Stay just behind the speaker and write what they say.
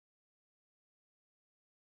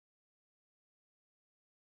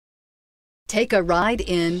Take a ride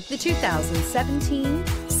in the 2017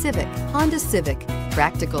 Civic, Honda Civic.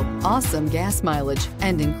 Practical, awesome gas mileage,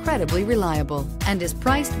 and incredibly reliable, and is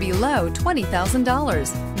priced below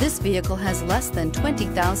 $20,000. This vehicle has less than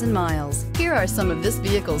 20,000 miles. Here are some of this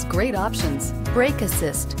vehicle's great options: brake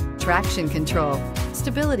assist, traction control,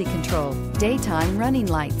 stability control, daytime running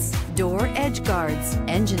lights, door edge guards,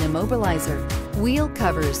 engine immobilizer, wheel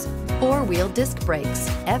covers, four-wheel disc brakes,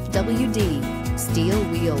 FWD, steel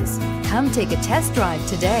wheels. Come take a test drive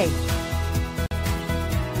today.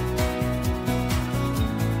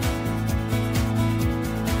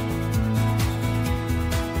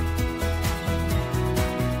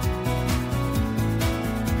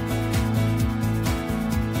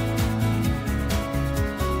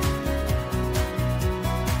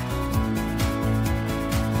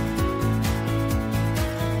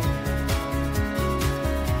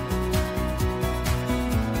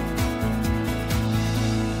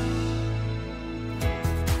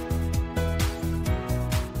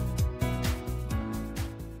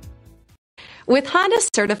 With Honda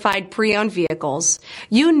certified pre-owned vehicles,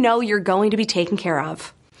 you know you're going to be taken care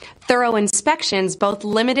of. Thorough inspections, both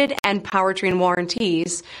limited and powertrain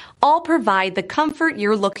warranties, all provide the comfort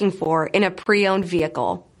you're looking for in a pre-owned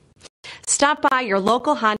vehicle. Stop by your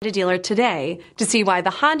local Honda dealer today to see why the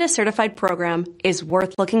Honda certified program is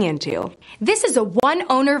worth looking into. This is a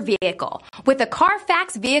one-owner vehicle with a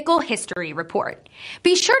Carfax Vehicle History Report.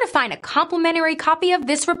 Be sure to find a complimentary copy of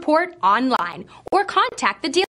this report online or contact the dealer.